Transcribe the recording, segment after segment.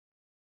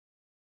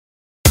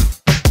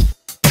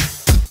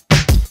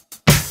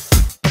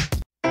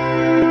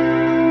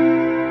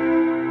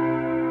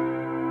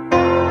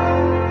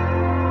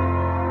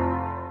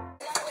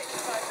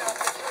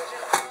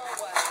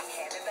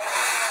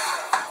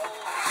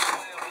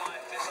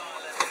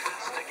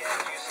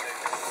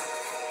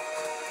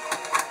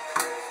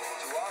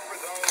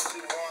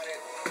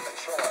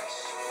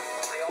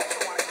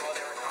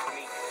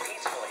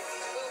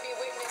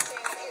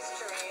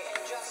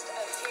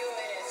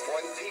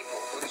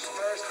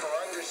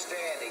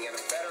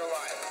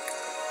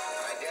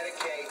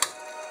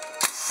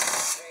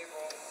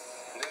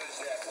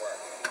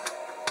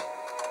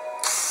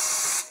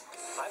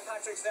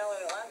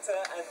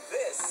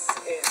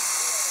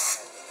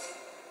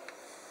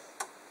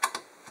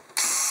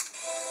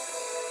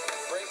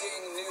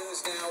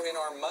Trump is now in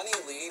our money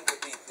lead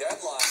with the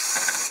deadline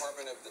from the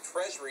Department of the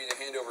Treasury to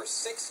hand over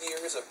 6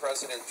 years of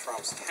President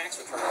Trump's tax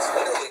returns,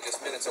 literally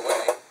just minutes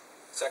away.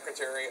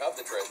 Secretary of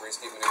the Treasury,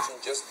 Steve Mnuchin,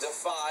 just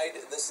defied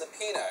the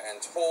subpoena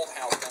and told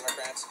House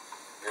Democrats,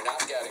 "You're not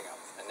getting them."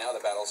 And now the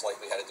battle's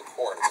likely headed to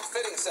court. It's a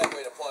fitting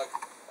segue to plug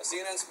a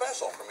CNN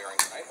special premiering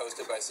tonight,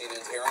 hosted by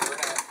CNN's Aaron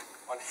Burnett,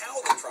 on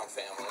how the Trump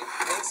family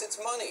makes its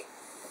money.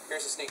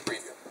 Here's a sneak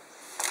preview.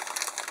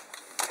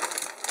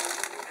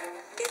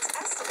 It's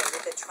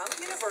estimated that Trump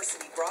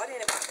University brought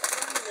in about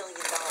 $30 million,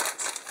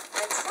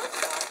 and Trump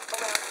got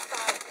around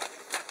 $5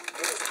 million.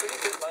 It was pretty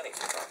good money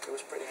for Trump. It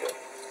was pretty good.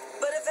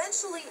 But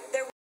eventually,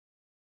 there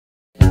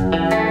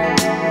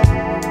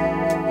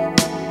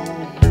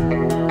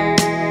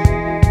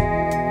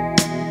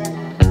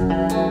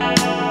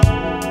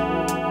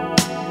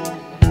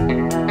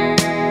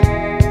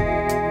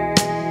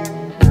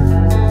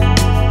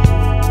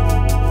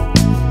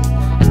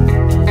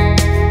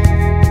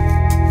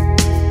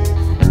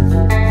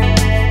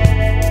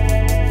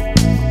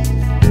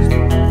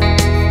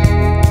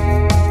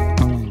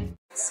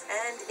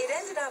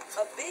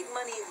a big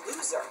money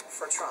loser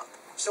for Trump.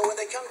 So when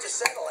they come to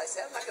settle, I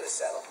said, I'm not going to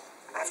settle.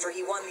 After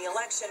he won the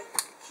election,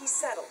 he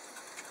settled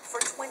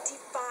for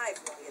 $25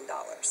 million.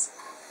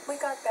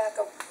 We got back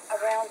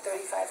around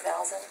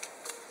 $35,000.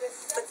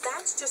 But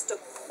that's just a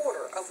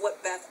quarter of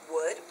what Beth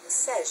Wood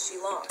says she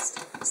lost.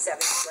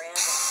 $70 grand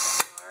on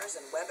seminars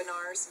and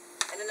webinars,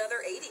 and another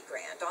 $80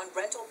 grand on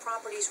rental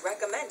properties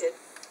recommended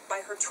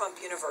by her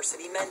Trump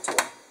University mentor.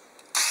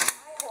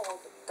 I hold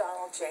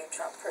Donald J.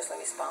 Trump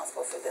personally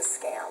responsible for this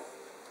scam.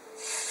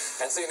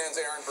 And CNN's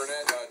Aaron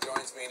Burnett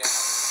joins me now.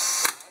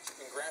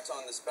 Congrats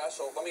on the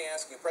special. Let me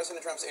ask you,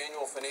 President Trump's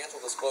annual financial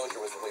disclosure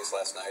was released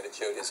last night. It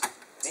showed his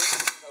deep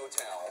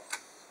hotel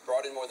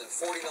brought in more than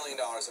 $40 million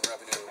in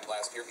revenue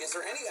last year. Is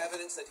there any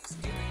evidence that he's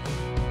giving